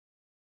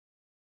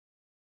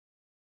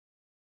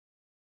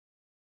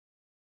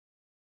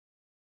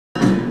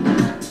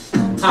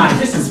Hi,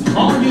 this is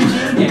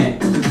Eugene,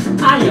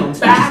 and I am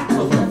back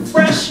with a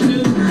fresh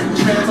new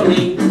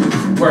trampoline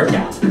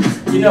workout.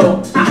 You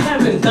know, I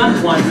haven't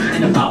done one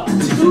in about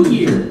 2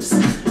 years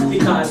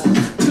because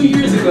 2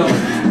 years ago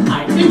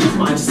I injured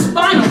my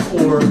spinal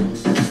cord,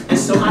 and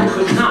so I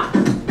could not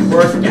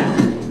work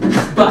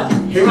out. But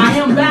here I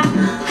am back,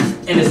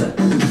 and it's a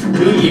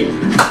new year.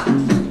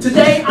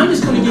 Today I'm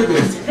just going to give you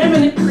a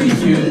 10-minute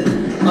preview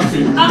of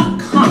the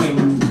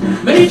upcoming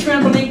mini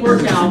trampoline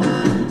workout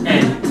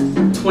in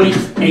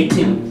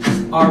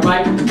 2018. All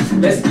right,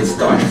 let's get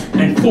started.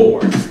 And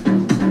 4,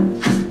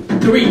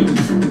 3,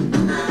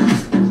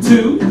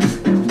 2,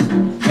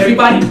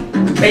 everybody,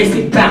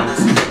 basic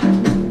bounce.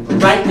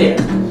 Right there.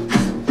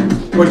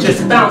 We're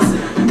just bouncing.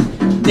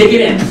 Dig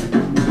it in.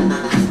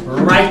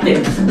 Right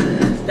there.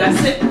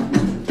 That's it.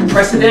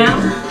 Press it down.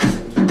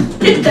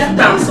 Get that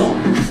bounce on.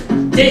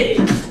 Dig.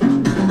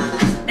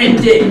 And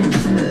dig.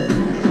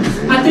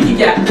 I think you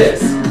got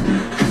this.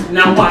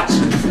 Now watch.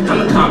 I'm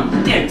going to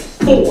come in.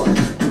 4,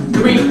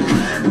 3,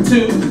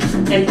 2,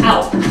 and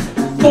out.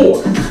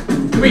 4,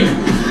 3,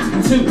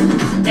 2,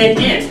 and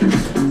in.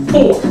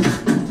 4,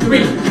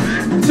 3,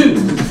 2,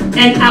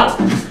 and out.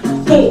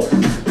 4,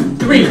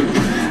 3,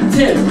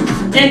 10,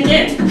 and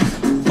in.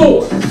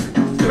 4,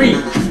 3,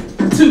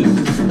 2,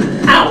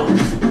 out.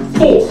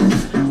 4,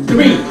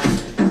 3,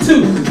 2,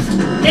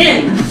 in.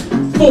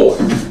 4,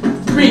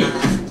 3,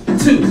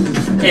 2,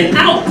 and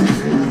out.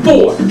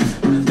 4,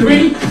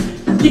 3,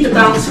 keep the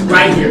bounce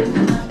right here.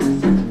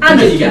 I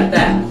know you got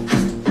that.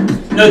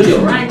 No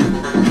deal, right?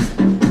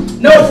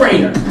 No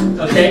brainer,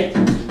 okay?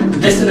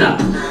 Listen up.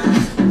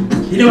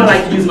 You know I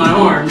like to use my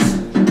arms.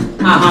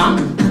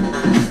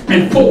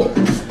 And 4,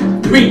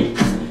 3,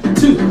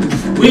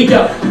 2, we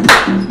go.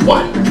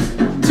 1,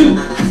 2,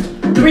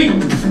 3,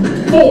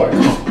 4,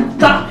 come on.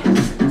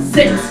 5,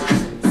 6,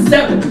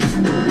 7,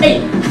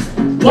 8.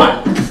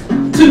 1,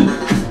 2,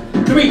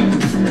 3,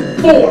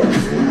 4,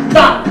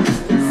 5,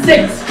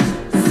 6,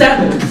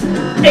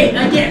 7, 8.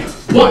 Again.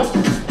 1,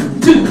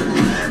 2,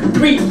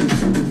 3,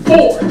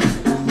 4,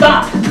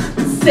 5,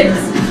 6,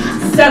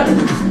 7,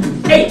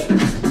 8.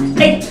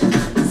 8,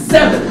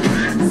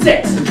 7,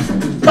 6,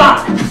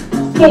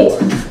 5, 4,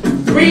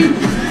 3,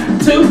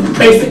 2,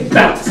 basic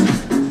bounce.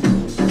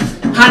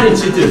 How did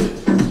you do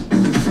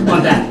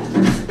on that?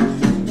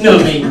 You know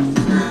me.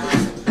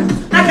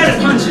 I gotta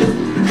punch it.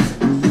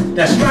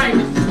 That's right.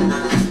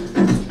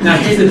 Now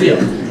here's the deal.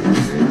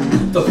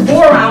 The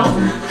 4 out,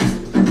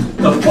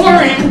 the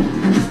 4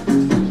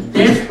 in,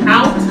 then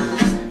out,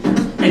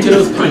 into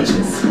those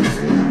punches.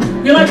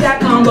 You like that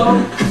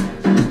combo?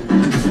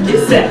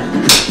 Get set.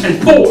 And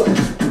 4,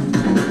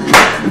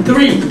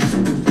 3,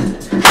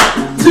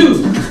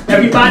 2,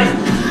 everybody,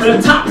 from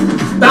the top,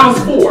 bounce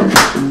 4,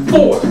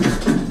 4,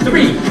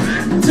 3,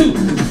 2,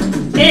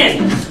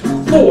 in,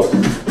 4,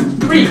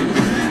 3,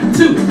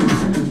 2,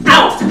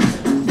 out,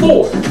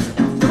 4,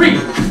 3,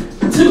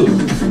 2,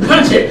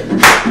 punch it,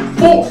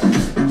 4,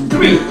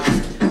 3,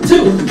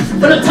 2,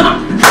 from the top,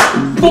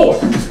 4,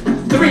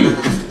 3,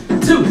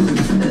 2,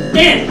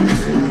 in,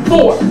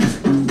 4,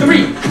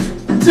 3,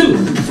 2,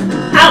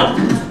 out,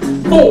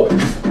 4,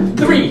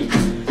 3,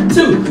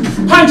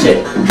 2, punch it,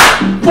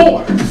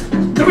 4,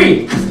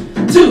 3,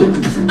 2,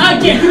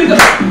 again, here we go,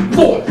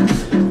 4,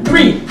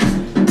 3,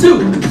 2,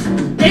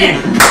 in,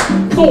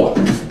 4,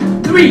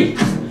 3,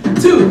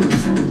 2,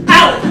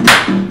 out,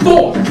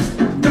 4,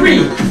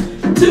 3,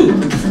 2,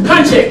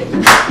 punch it,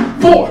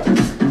 4,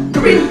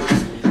 3,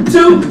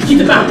 2, keep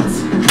the balance.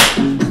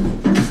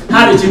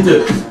 How did you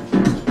do?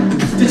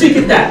 Did you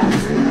get that?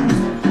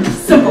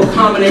 Simple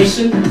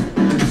combination.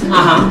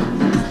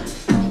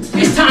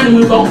 It's time to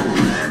move on.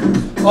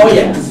 Oh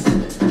yes.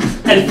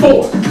 And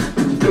 4,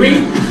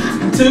 3,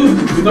 2,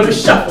 we're going to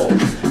shuffle.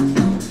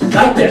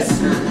 Like this.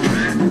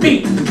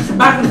 Feet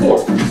back and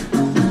forth.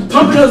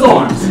 Pumping those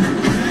arms.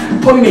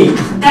 Holding me.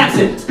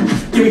 Absent.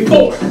 Give me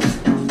 4,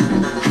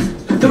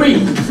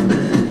 3,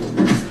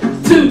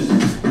 2.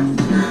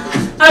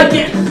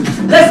 Again.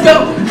 Let's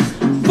go.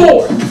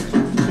 4,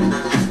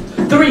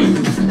 3,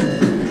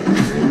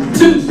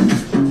 2.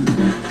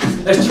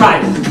 Let's try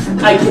it.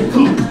 Again.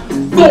 Come on.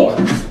 4,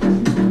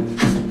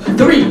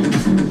 3,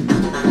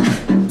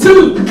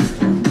 2,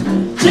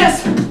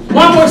 just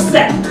one more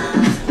set.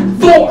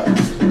 4,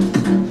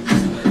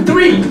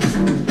 3,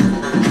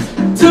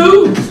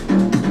 2,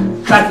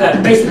 back to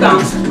that basic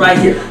bounce right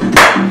here.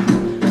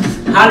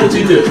 How did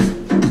you do?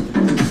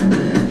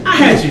 I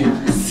had you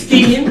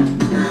skiing.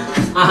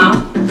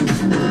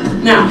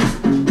 Now,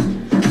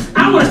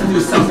 I want us to do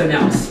something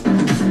else,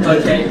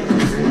 okay?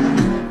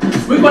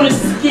 We're going to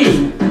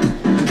ski,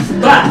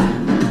 but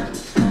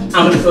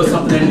I'm going to throw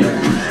something in there.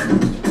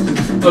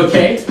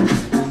 Okay?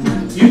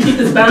 You keep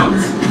this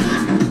bounce,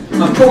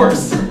 of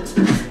course,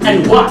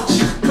 and watch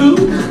who?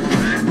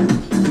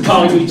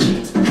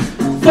 Eugene.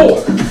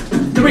 4,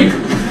 3,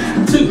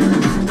 2,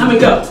 I'm going to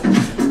go.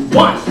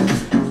 1,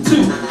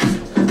 2,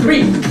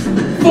 3,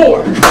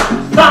 4,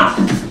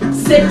 5,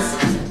 6,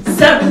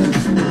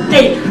 7,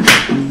 8.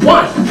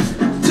 1,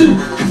 2,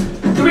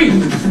 3,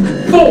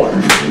 4,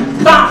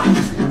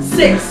 5,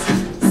 6,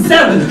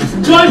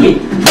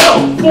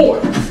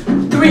 4,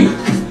 3,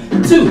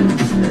 2,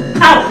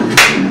 out,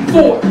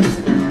 4,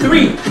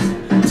 3,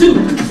 2,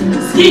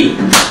 ski,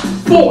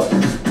 4,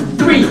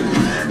 3,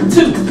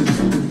 2,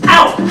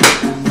 out,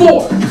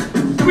 4,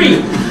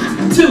 3,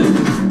 2,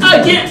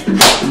 again,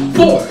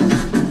 4,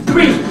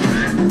 3,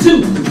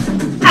 2,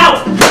 out,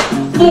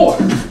 4,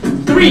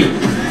 3,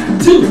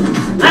 2,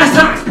 last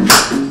time,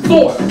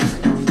 4,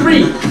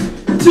 3,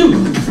 2,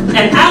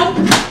 and out,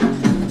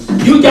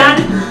 you got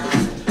it,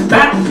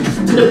 back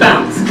to the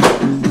bounce.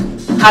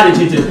 How did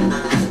you do?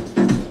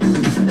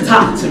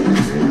 Talk to me.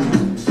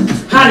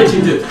 How did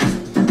you do?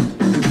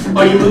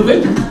 Are you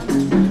moving?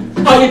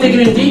 Are you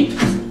digging in deep?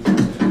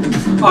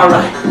 All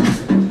right,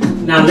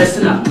 now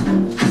listen up.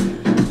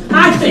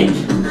 I think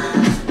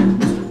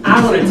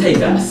I want to take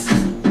us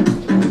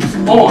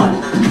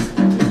on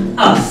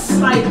a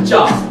slight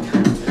jog.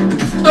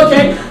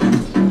 Okay?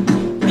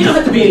 You don't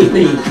have to be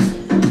anything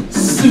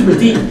super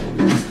deep.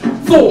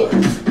 4,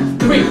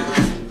 3,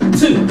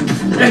 2,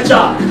 let's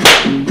jog.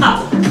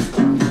 Up,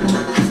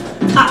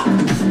 up,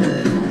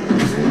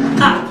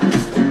 up,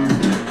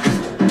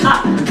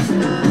 up.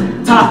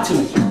 Talk to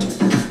me.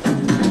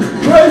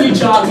 Where are you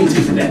jogging to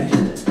today?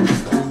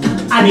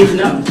 I need to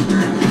know.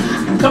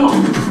 Come on,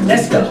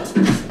 let's go.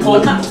 Pull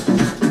it up.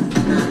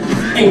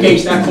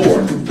 Engage that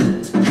core.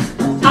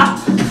 Up.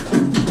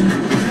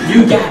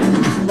 You got it.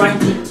 Right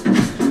there.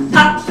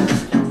 Up.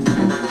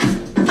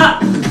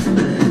 Up.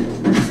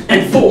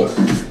 And 4,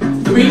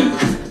 3,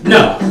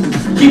 no.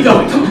 Keep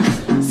going. Come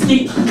on.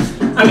 Ski.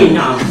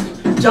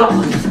 Jog.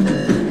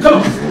 Come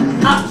on.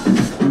 Up.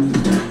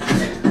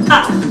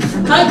 Up.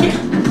 Again.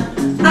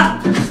 Up.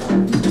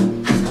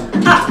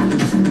 Up.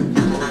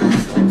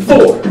 4,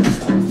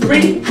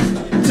 3,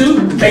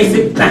 2,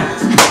 basic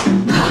bounce.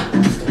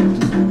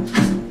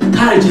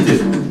 How did you do?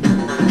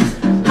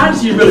 How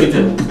did you really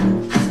do?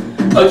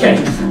 Okay,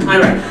 all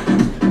right.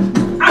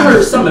 I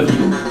heard some of you,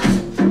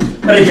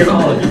 but I didn't hear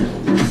all of you.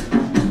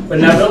 But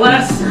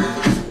nevertheless,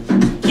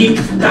 keep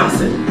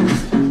bouncing.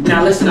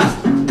 Now listen up.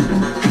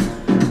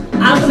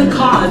 I'm going to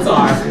cause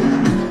our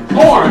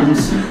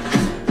arms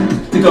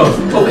to go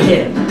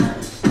overhead.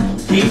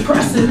 Keep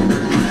pressing.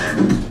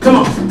 Come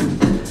on.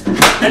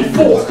 And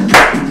 4,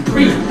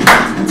 3,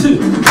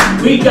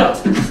 2, we go.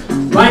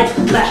 Right,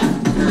 left.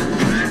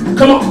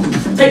 Come on.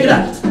 Take it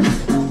up.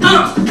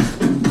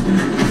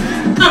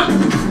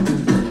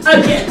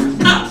 Again.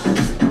 Up.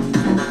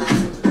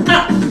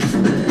 Up.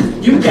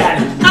 You got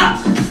it. Up.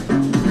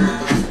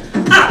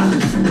 Up.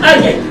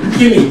 Again.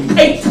 Give me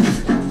 8,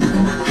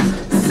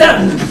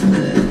 7,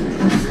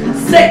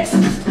 6,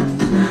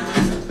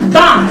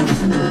 5,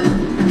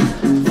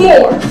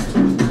 4,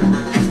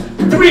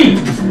 3,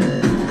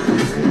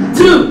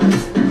 2.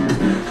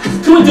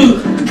 Can we do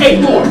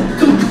 8 more?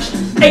 Come on.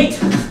 8,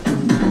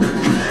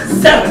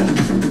 7,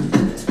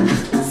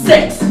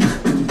 6,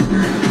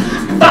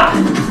 5,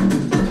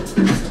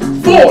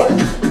 4,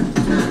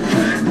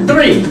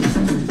 3,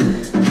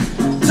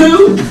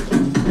 2.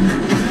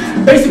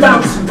 Basic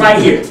bounce right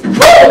here.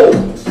 Woo!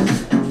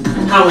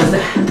 How was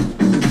that?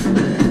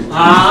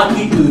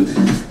 Keep moving.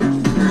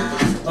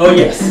 Oh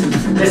yes,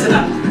 listen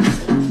up.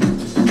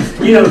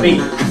 You know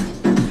me.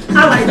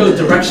 I like those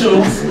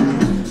directionals.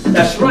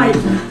 That's right.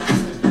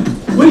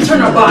 We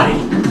turn our body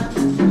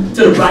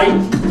to the right,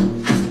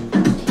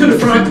 to the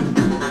front,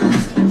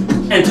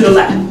 and to the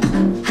left.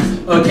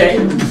 Okay?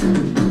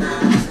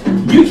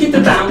 You keep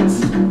the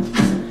bounce.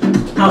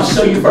 I'll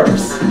show you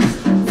first.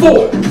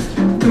 4,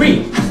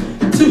 3,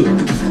 2,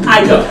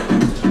 I go.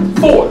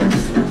 4,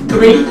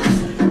 3,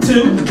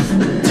 2,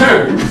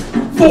 turn.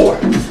 4,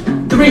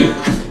 3,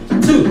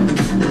 2,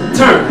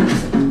 turn.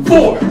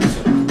 4,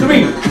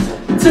 3,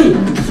 2,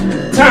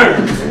 turn.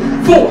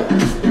 4,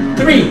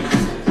 3,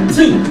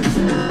 2,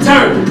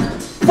 turn.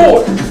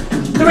 4,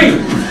 3,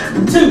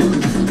 2,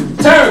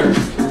 turn.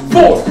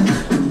 4,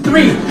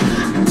 3,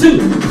 2,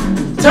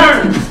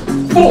 turn.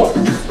 4,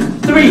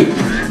 3,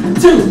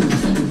 2,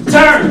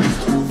 turn.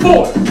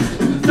 4,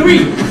 3,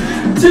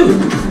 2,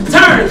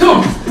 turn. Come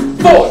on.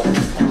 4,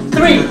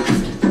 3,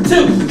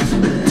 2,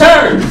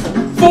 turn.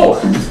 4,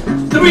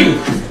 3,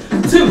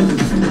 2,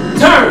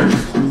 turn.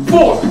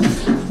 4,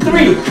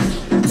 3,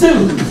 2,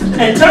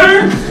 and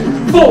turn.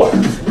 4,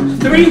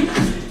 3.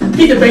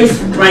 Keep the base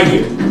right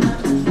here.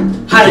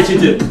 How did you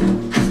do?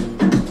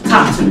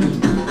 Talk to me.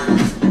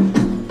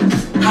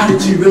 How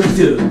did you really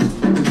do?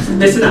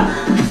 Listen up.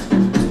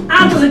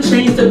 I'm going to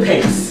change the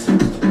pace.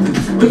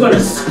 We're going to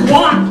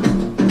squat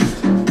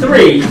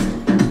 3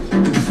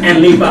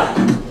 and leap up.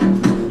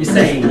 You're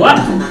saying what?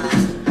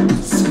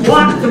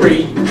 Squat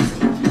 3,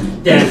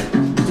 then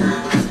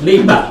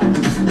leap up.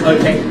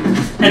 Okay?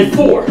 And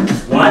 4.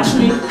 Watch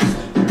me.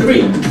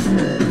 3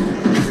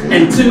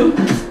 and 2.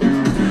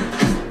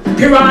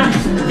 Here I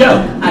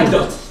go. I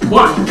go.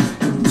 1,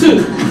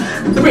 2,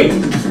 3.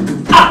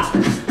 Up.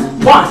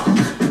 1,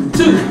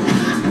 2,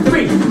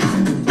 3.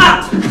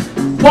 Up.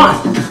 1,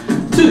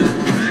 2,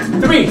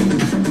 3.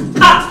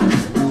 Up.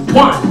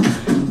 1,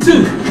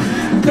 2,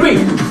 3.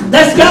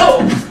 Let's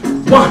go.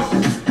 1,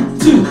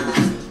 2,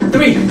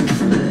 3.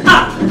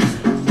 Up.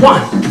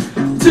 1,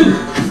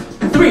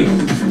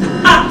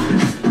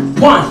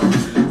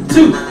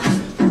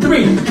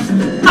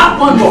 Hop,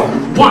 one more.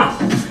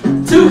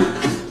 1, 2,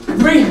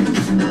 3,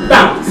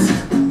 bounce.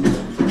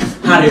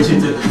 How did you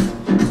do?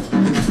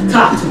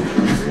 Talk to me.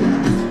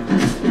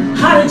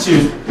 How did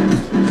you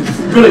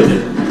really do?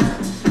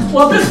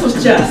 Well, this was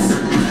just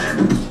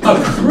a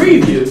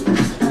preview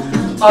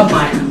of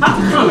my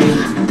upcoming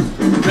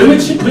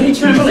mini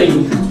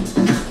trampoline,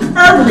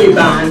 urban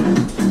rebound,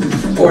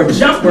 or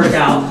jump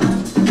workout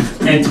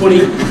in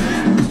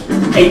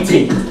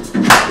 2018.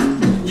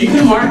 You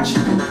can march,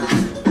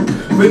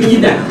 bringing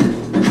you down.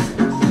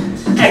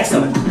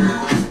 Excellent.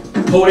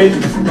 Hold it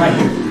right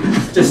here.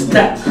 Just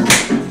step,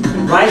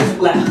 right,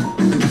 left.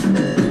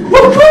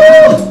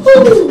 Woo-hoo!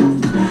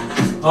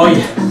 Oh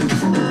yeah.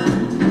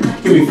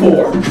 Give me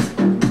 4,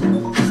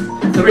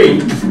 3,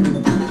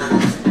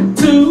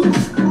 2,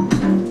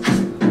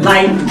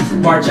 light,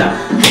 march out.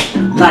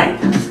 Light.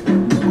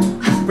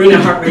 Bring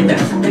that heart rate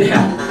down.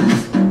 Inhale.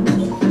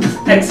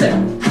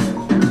 Exhale.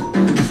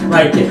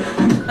 Right there.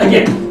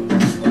 Again.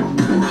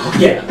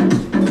 Yeah.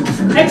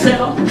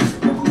 Exhale.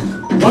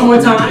 One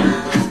more time.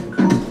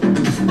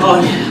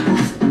 Oh yeah.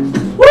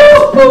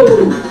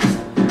 Woo-hoo!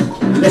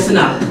 Listen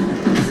up.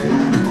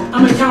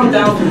 I'm gonna count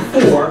down from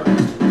 4.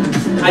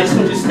 I just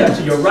want you to step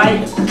to your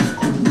right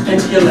and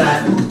to your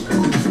left.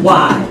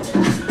 Wide.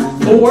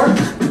 4,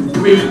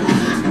 3,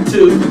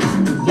 2,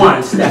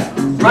 1. Step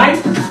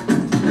right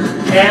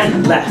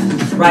and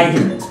left. Right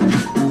here.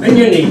 Bend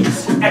your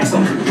knees.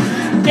 Excellent.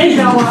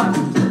 Inhale up.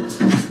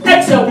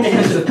 Exhale, bring your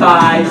hands to the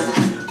thighs.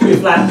 Give me a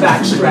flat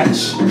back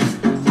stretch.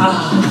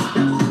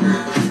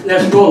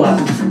 Let's roll up.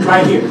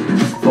 Right here.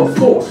 For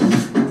 4,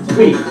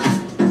 3,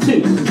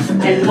 2,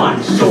 and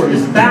 1.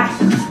 Shoulders back,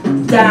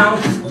 down.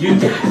 You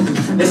got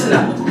it. Listen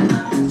up.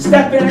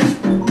 Step in.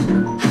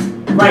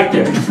 Right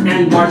there.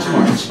 And march,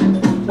 march.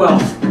 Well,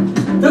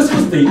 this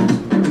was the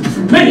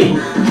mini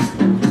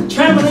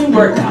trampoline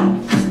workout.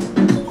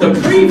 The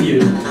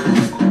preview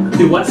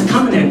to what's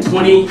coming in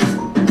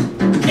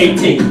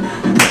 2018.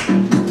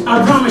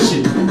 I promise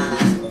you,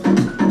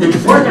 the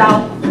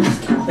workout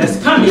that's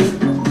coming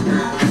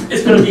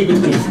is going to be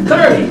between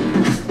 30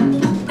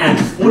 and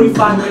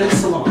 45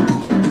 minutes long.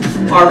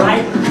 All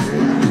right?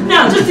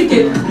 Now, just to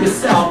get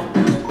yourself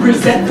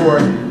preset for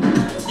it,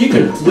 you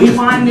can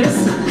rewind this,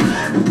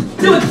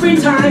 do it 3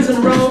 times in a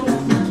row,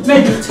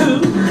 maybe 2.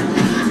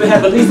 You'll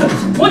have at least a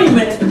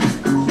 20-minute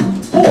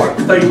or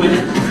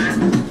 30-minute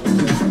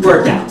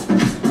workout.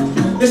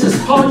 This is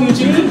Paul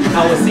Eugene.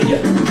 I will see you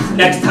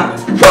next time.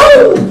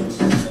 Woo!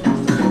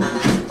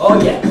 Oh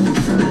yeah.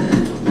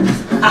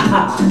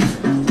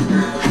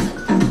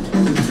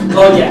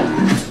 Oh yeah.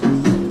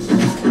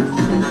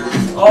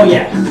 Oh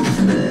yeah.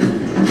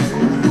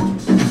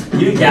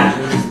 You got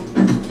it.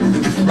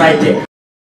 Right there.